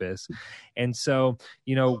purpose. And so,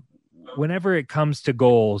 whenever it comes to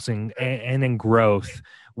goals and in growth,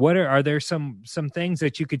 are there some things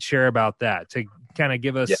that you could share about that to kind of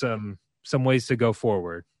give us some ways to go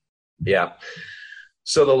forward? Yeah.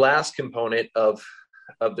 So the last component of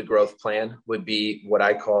the growth plan would be what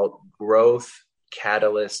I call growth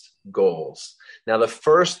catalyst goals. Now, the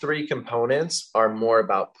first 3 components are more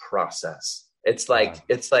about process. It's like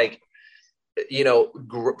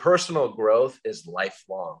personal growth is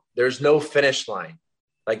lifelong. There's no finish line.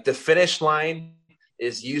 Like the finish line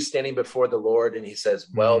is you standing before the Lord and he says,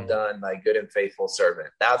 well done, my good and faithful servant.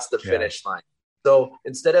 That's the finish line. So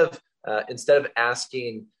instead of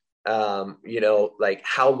asking, like,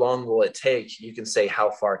 how long will it take? You can say,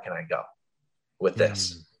 how far can I go with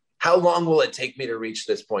this? How long will it take me to reach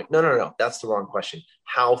this point? No. That's the wrong question.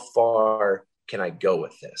 How far can I go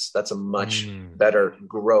with this? That's a much better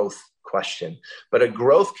growth question. But a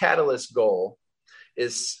growth catalyst goal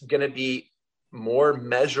is going to be more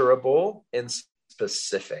measurable and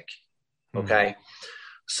specific. Okay.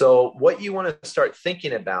 So what you want to start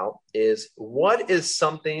thinking about is, what is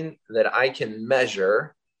something that I can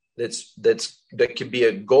measure that can be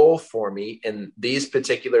a goal for me in these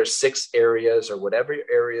particular 6 areas or whatever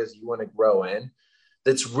areas you want to grow in,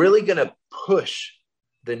 that's really going to push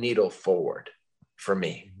the needle forward for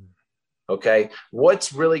me. Okay.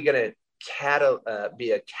 What's really going to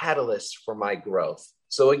be a catalyst for my growth?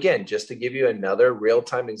 So again, just to give you another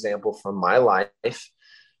real-time example from my life,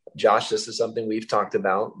 Josh, this is something we've talked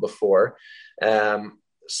about before.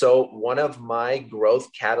 So one of my growth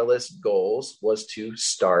catalyst goals was to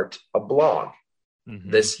start a blog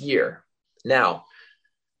this year. Now,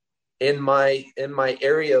 in my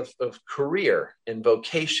area of career and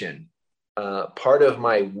vocation, part of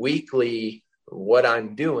my weekly, what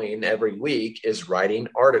I'm doing every week is writing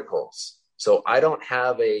articles. So I don't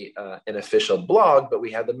have an official blog, but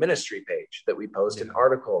we have the ministry page that we post an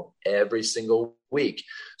article every single week.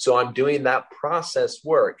 So I'm doing that process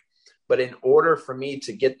work. But in order for me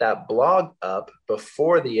to get that blog up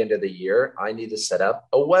before the end of the year, I need to set up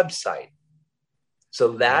a website.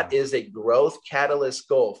 So that is a growth catalyst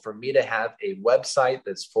goal for me to have a website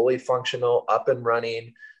that's fully functional, up and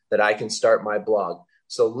running, that I can start my blog.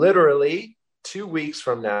 So literally 2 weeks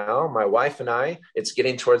from now, my wife and I, it's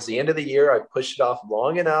getting towards the end of the year. I pushed it off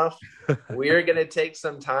long enough. We're going to take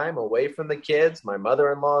some time away from the kids. My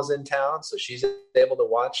mother-in-law is in town, so she's able to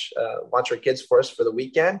watch her kids for us for the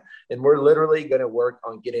weekend. And we're literally going to work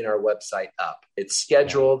on getting our website up. It's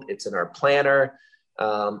scheduled. It's in our planner.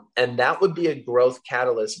 And that would be a growth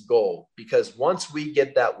catalyst goal, because once we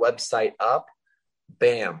get that website up,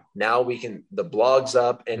 bam, now the blog's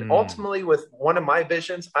up. And ultimately, with one of my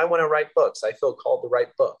visions, I want to write books. I feel called to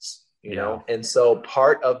write books, you know? And so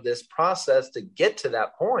part of this process to get to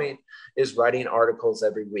that point is writing articles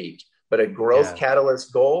every week. But a growth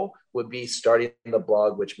catalyst goal would be starting the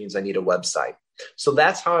blog, which means I need a website. So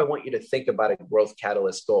that's how I want you to think about a growth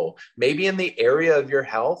catalyst goal. Maybe in the area of your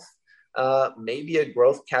health, maybe a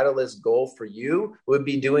growth catalyst goal for you would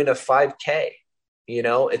be doing a 5K.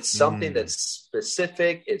 It's something that's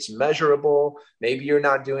specific, it's measurable. Maybe you're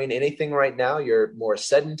not doing anything right now, you're more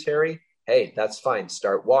sedentary. Hey, that's fine.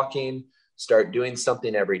 Start walking, start doing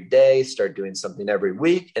something every day, start doing something every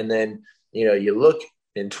week. And then, you look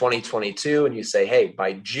in 2022 and you say, hey,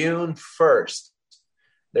 by June 1st,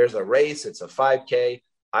 there's a race, it's a 5K.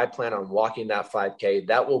 I plan on walking that 5K.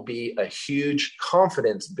 That will be a huge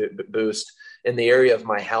confidence boost in the area of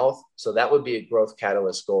my health. So that would be a growth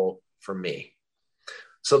catalyst goal for me.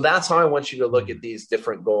 So that's how I want you to look at these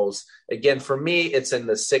different goals. Again, for me, it's in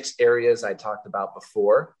the 6 areas I talked about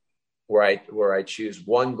before, where I choose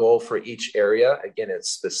one goal for each area. Again, it's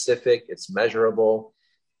specific, it's measurable.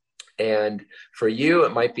 And for you,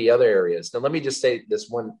 it might be other areas. Now, let me just say this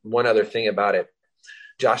one other thing about it.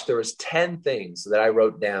 Josh, there was 10 things that I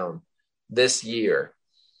wrote down this year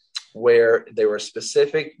where they were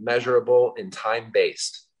specific, measurable, and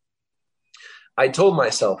time-based. I told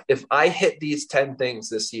myself, if I hit these 10 things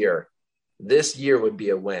this year would be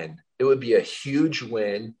a win. It would be a huge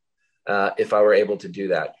win if I were able to do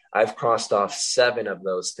that. I've crossed off 7 of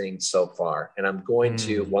those things so far. And I'm going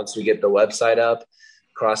to, once we get the website up,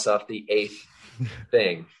 cross off the 8th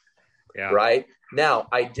thing. Yeah. Right? Now,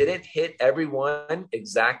 I didn't hit every one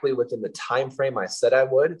exactly within the time frame I said I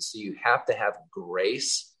would. So you have to have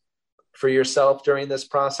grace for yourself during this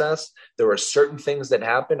process. There were certain things that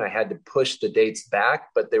happened. I had to push the dates back,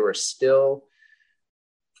 but they were still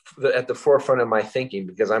at the forefront of my thinking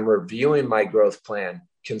because I'm reviewing my growth plan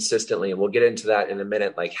consistently. And we'll get into that in a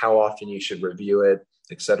minute, like how often you should review it,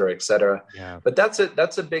 et cetera, et cetera. Yeah. But that's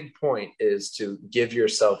a big point, is to give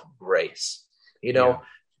yourself grace.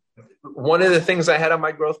 One of the things I had on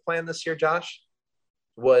my growth plan this year, Josh,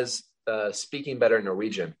 was speaking better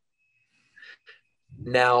Norwegian.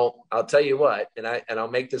 Now, I'll tell you what, and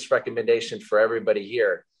I'll make this recommendation for everybody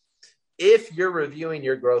here. If you're reviewing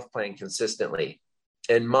your growth plan consistently,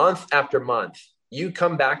 and month after month, you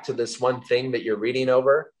come back to this one thing that you're reading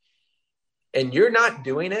over, and you're not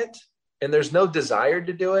doing it, and there's no desire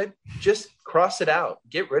to do it, just cross it out.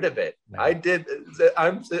 Get rid of it. No.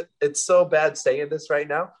 It's so bad saying this right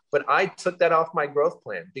now, but I took that off my growth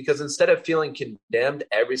plan because instead of feeling condemned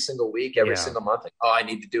every single week, every single month, like, I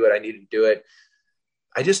need to do it.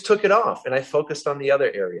 I just took it off and I focused on the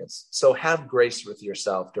other areas. So have grace with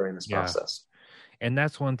yourself during this process. And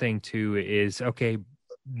that's one thing too, is, okay,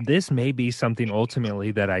 this may be something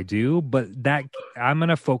ultimately that I do, but that I'm going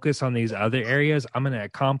to focus on these other areas. I'm going to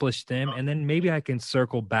accomplish them. And then maybe I can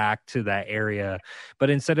circle back to that area.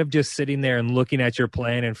 But instead of just sitting there and looking at your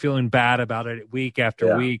plan and feeling bad about it week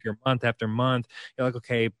after week or month after month, you're like,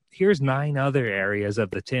 okay, here's 9 other areas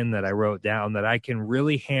of the 10 that I wrote down that I can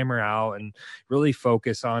really hammer out and really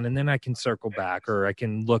focus on. And then I can circle back or I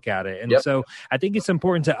can look at it. And so I think it's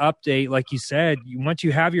important to update, like you said, once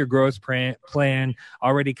you have your growth plan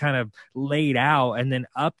already kind of laid out, and then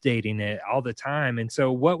updating it all the time. And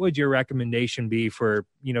so what would your recommendation be for,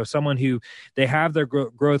 someone who they have their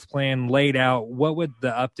growth plan laid out? What would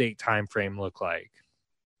the update time frame look like?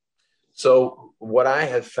 So what I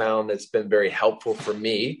have found that's been very helpful for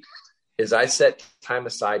me is I set time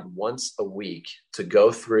aside once a week to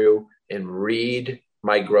go through and read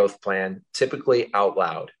my growth plan, typically out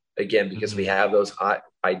loud. Again, because we have those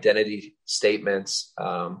identity statements.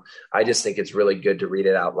 I just think it's really good to read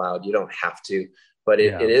it out loud. You don't have to, but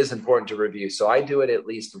it is important to review. So I do it at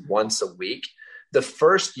least once a week. The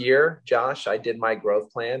first year, Josh, I did my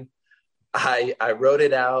growth plan. I wrote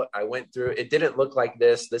it out. I went through. It didn't look like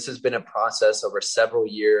this. This has been a process over several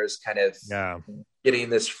years, kind of getting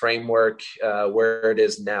this framework where it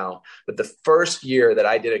is now. But the first year that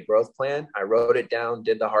I did a growth plan, I wrote it down,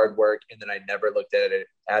 did the hard work, and then I never looked at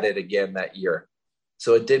it again that year.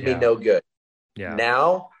 So it did me no good. Yeah.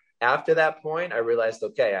 Now, after that point, I realized,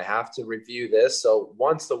 okay, I have to review this. So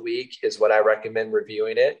once a week is what I recommend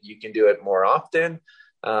reviewing it. You can do it more often.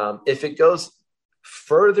 If it goes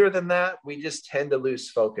further than that, we just tend to lose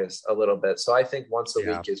focus a little bit. So I think once a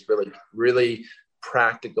week is really, really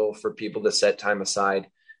practical for people to set time aside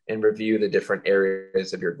and review the different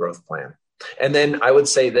areas of your growth plan. And then I would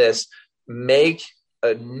say this, make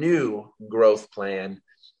a new growth plan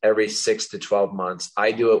every 6 to 12 months.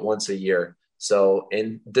 I do it once a year. So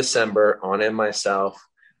in December, Anna and myself,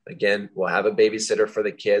 again, we'll have a babysitter for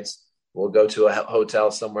the kids. We'll go to a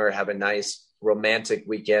hotel somewhere, have a nice romantic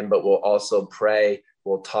weekend, but we'll also pray.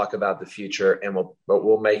 We'll talk about the future, and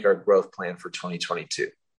we'll make our growth plan for 2022.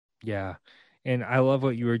 Yeah. And I love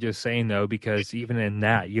what you were just saying, though, because even in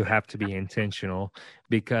that, you have to be intentional,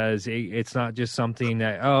 because it's not just something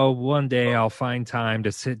that, oh, one day I'll find time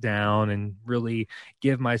to sit down and really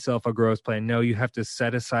give myself a growth plan. No, you have to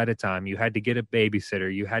set aside a time. You had to get a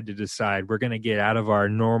babysitter. You had to decide we're going to get out of our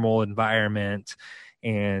normal environment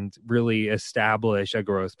and really establish a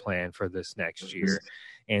growth plan for this next year.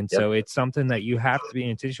 And so it's something that you have to be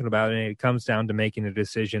intentional about. And it comes down to making a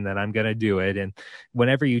decision that I'm going to do it. And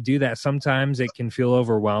whenever you do that, sometimes it can feel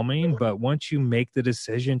overwhelming. But once you make the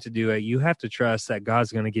decision to do it, you have to trust that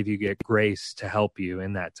God's going to give you grace to help you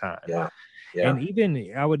in that time. Yeah. And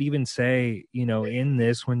even, I would even say, in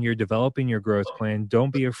this, when you're developing your growth plan,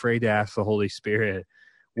 don't be afraid to ask the Holy Spirit,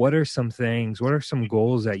 what are some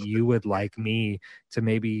goals that you would like me to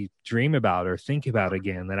maybe dream about or think about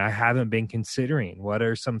again that I haven't been considering? What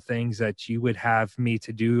are some things that you would have me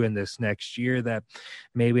to do in this next year that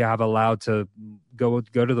maybe I've allowed to go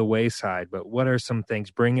to the wayside? But what are some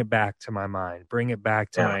things? Bring it back to my mind, bring it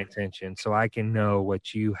back to my attention, so I can know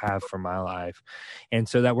what you have for my life. And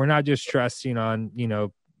so that we're not just trusting on,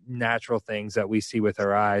 natural things that we see with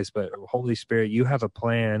our eyes, but Holy Spirit, you have a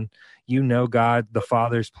plan. God the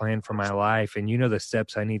Father's plan for my life, and the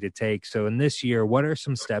steps I need to take. So in this year, what are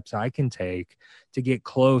some steps I can take to get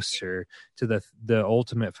closer to the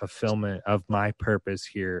ultimate fulfillment of my purpose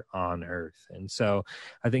here on earth? And so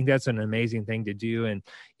I think that's an amazing thing to do. And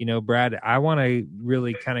Brad, I want to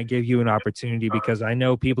really kind of give you an opportunity, because I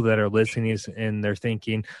know people that are listening and they're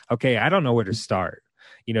thinking, okay, I don't know where to start.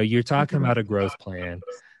 You're talking about a growth plan,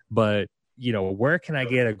 but where can I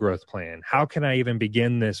get a growth plan? How can I even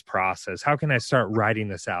begin this process? How can I start writing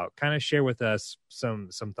this out? Kind of share with us some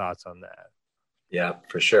thoughts on that. Yeah,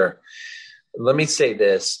 for sure. Let me say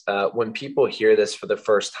this. When people hear this for the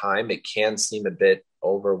first time, it can seem a bit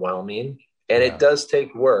overwhelming, and it does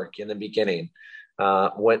take work in the beginning.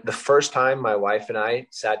 When the first time my wife and I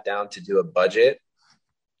sat down to do a budget,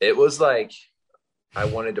 it was like I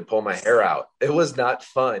wanted to pull my hair out. It was not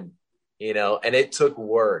fun, and it took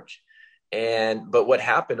work. But what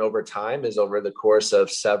happened over time is, over the course of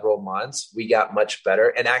several months, we got much better.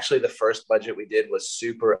 And actually the first budget we did was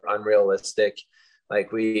super unrealistic.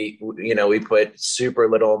 Like we put super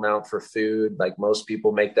little amount for food. Like most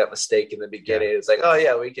people make that mistake in the beginning. It's like, oh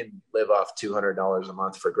yeah, we can live off $200 a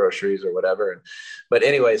month for groceries or whatever. But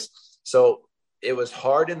anyways, so it was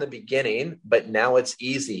hard in the beginning, but now it's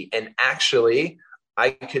easy. And actually,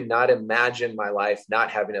 I could not imagine my life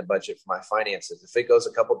not having a budget for my finances. If it goes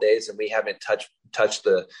a couple of days and we haven't touched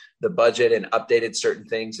the budget and updated certain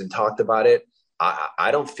things and talked about it,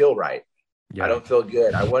 I don't feel right. Yeah. I don't feel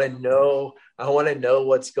good. I want to know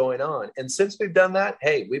what's going on. And since we've done that,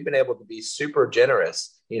 hey, we've been able to be super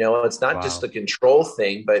generous. It's not just the control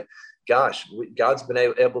thing, but gosh, God's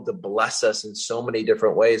been able to bless us in so many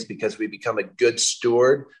different ways because we become a good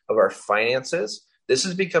steward of our finances. This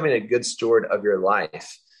is becoming a good steward of your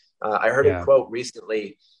life. I heard a quote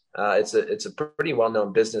recently. It's a pretty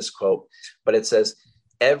well-known business quote, but it says,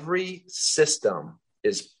 every system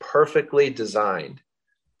is perfectly designed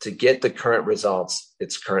to get the current results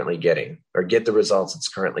it's currently getting, or get the results it's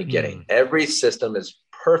currently getting. Every system is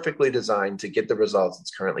perfectly designed to get the results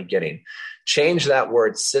it's currently getting. Change that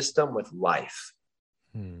word system with life.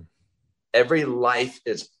 Every life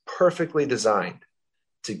is perfectly designed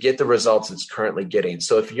to get the results it's currently getting.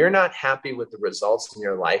 So if you're not happy with the results in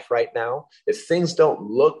your life right now, if things don't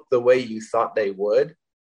look the way you thought they would,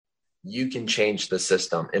 you can change the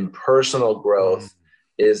system. And personal growth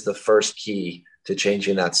is the first key to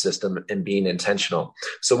changing that system and being intentional.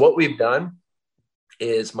 So what we've done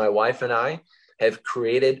is my wife and I have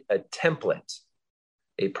created a template,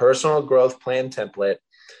 a personal growth plan template.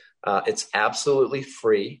 It's absolutely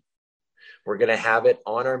free. We're going to have it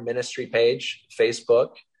on our ministry page,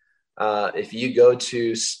 Facebook. If you go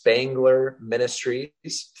to Spangler Ministries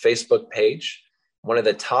Facebook page, one of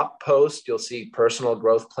the top posts, you'll see personal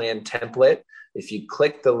growth plan template. If you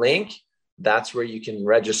click the link, that's where you can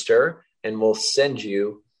register, and we'll send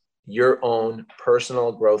you your own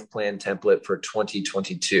personal growth plan template for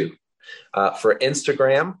 2022. For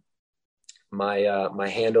Instagram, my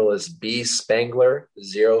handle is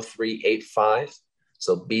bspangler0385.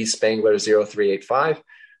 So bspangler0385.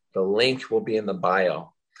 The link will be in the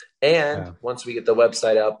bio. And once we get the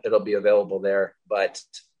website up, it'll be available there. But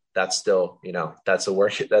that's still, that's a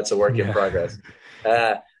work in progress.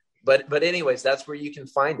 But anyways, that's where you can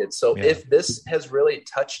find it. So if this has really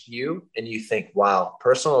touched you and you think, wow,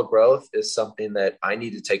 personal growth is something that I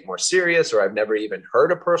need to take more serious, or I've never even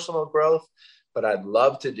heard of personal growth, but I'd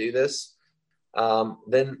love to do this,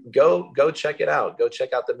 then go check it out. Go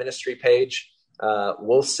check out the ministry page.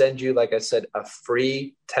 We'll send you, like I said, a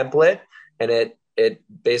free template. and it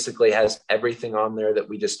basically has everything on there that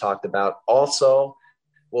we just talked about. Also,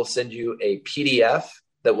 we'll send you a PDF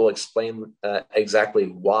that will explain exactly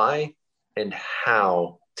why and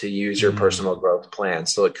how to use your personal growth plan.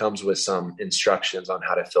 So it comes with some instructions on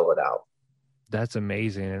how to fill it out. That's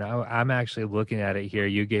amazing. And I'm actually looking at it here.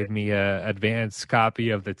 You gave me a advanced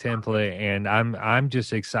copy of the template, and I'm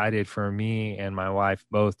just excited for me and my wife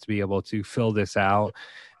both to be able to fill this out.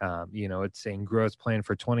 It's saying growth plan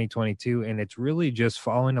for 2022, and it's really just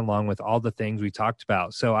following along with all the things we talked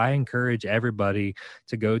about. So I encourage everybody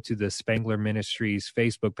to go to the Spangler Ministries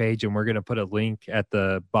Facebook page, and we're going to put a link at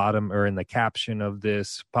the bottom or in the caption of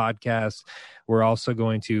this podcast. We're also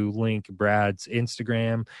going to link Brad's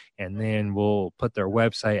Instagram, and then we'll put their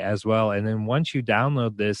website as well. And then once you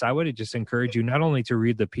download this, I would just encourage you not only to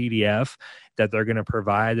read the PDF that they're going to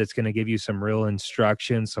provide, that's going to give you some real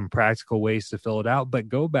instructions, some practical ways to fill it out, but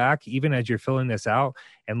go back even as you're filling this out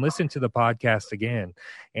and listen to the podcast again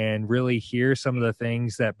and really hear some of the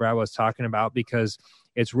things that Brad was talking about, because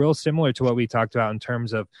it's real similar to what we talked about in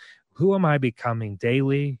terms of who am I becoming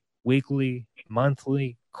daily, weekly,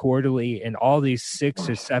 monthly, quarterly, and all these 6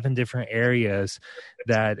 or 7 different areas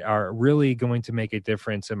that are really going to make a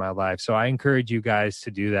difference in my life. So I encourage you guys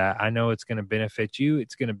to do that. I know it's going to benefit you.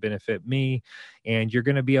 It's going to benefit me. And you're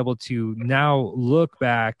going to be able to now look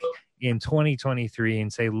back in 2023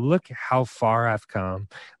 and say, look how far I've come.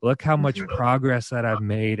 Look how much progress that I've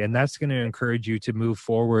made. And that's going to encourage you to move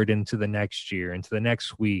forward into the next year, into the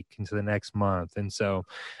next week, into the next month. And so,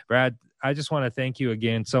 Brad, I just want to thank you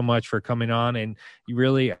again so much for coming on. And you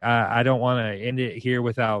really, I don't want to end it here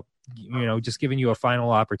without, just giving you a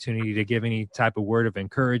final opportunity to give any type of word of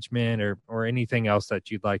encouragement or anything else that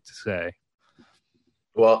you'd like to say.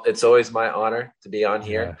 Well, it's always my honor to be on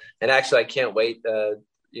here. Yeah. And actually, I can't wait,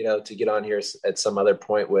 to get on here at some other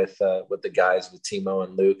point with the guys, with Timo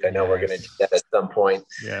and Luke. I know we're going to do that at some point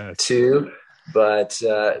too. But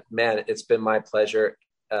man, it's been my pleasure.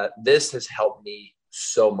 This has helped me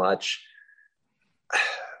so much.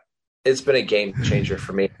 It's been a game changer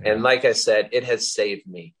for me. And like I said, it has saved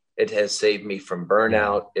me. It has saved me from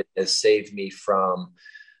burnout. It has saved me from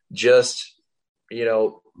just,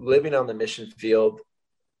 living on the mission field.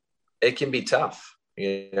 It can be tough,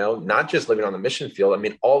 not just living on the mission field. I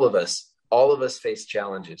mean, all of us face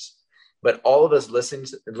challenges, but all of us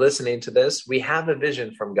listening to this, we have a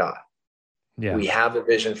vision from God. Yeah. We have a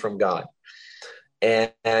vision from God.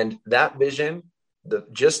 And that vision,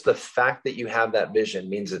 just the fact that you have that vision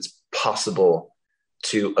means it's possible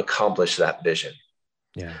to accomplish that vision.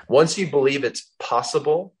 Yeah. Once you believe it's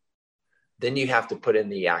possible, then you have to put in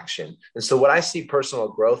the action. And so what I see personal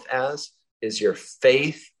growth as is your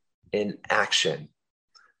faith in action.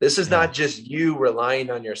 This is not just you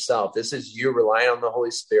relying on yourself. This is you relying on the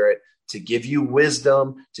Holy Spirit to give you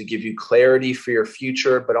wisdom, to give you clarity for your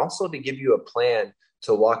future, but also to give you a plan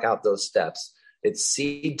to walk out those steps. It's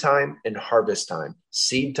seed time and harvest time.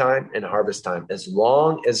 Seed time and harvest time. As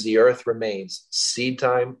long as the earth remains, seed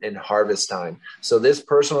time and harvest time. So this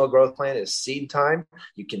personal growth plan is seed time.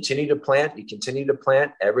 You continue to plant. You continue to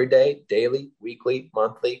plant every day, daily, weekly,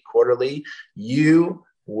 monthly, quarterly. You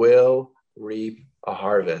will reap a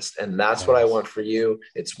harvest. And that's what I want for you.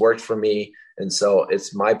 It's worked for me. And so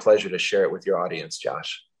it's my pleasure to share it with your audience,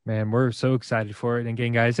 Josh. Man, we're so excited for it. And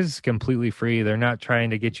again, guys, this is completely free. They're not trying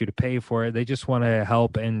to get you to pay for it. They just want to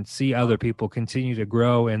help and see other people continue to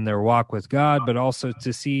grow in their walk with God, but also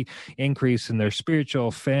to see increase in their spiritual,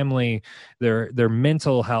 family, their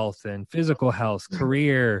mental health and physical health,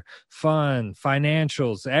 career, fun,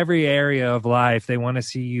 financials, every area of life. They want to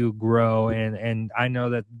see you grow. And I know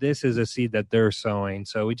that this is a seed that they're sowing.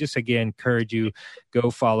 So we just, again, encourage you, go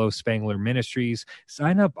follow Spangler Ministries.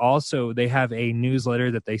 Sign up also. They have a newsletter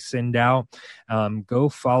that they send out. Go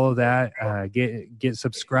follow that, get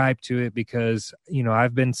subscribed to it, because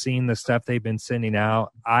I've been seeing the stuff they've been sending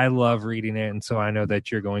out. I love reading it, and so I know that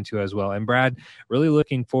you're going to as well. And Brad, really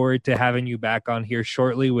looking forward to having you back on here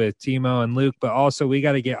shortly with Timo and Luke, but also we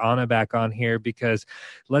got to get Anna back on here, because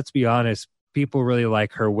let's be honest, people really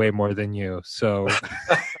like her way more than you. So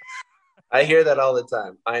I hear that all the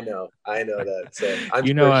time. I know that. So I'm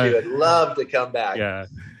sure she would love to come back. Yeah.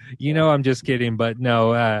 I'm just kidding, but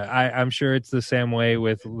no, I'm sure it's the same way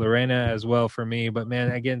with Lorena as well for me. But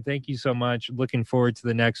man, again, thank you so much. Looking forward to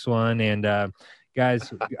the next one. And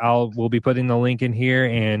guys, we'll be putting the link in here.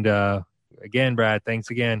 And again, Brad, thanks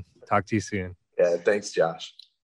again. Talk to you soon. Yeah, thanks, Josh.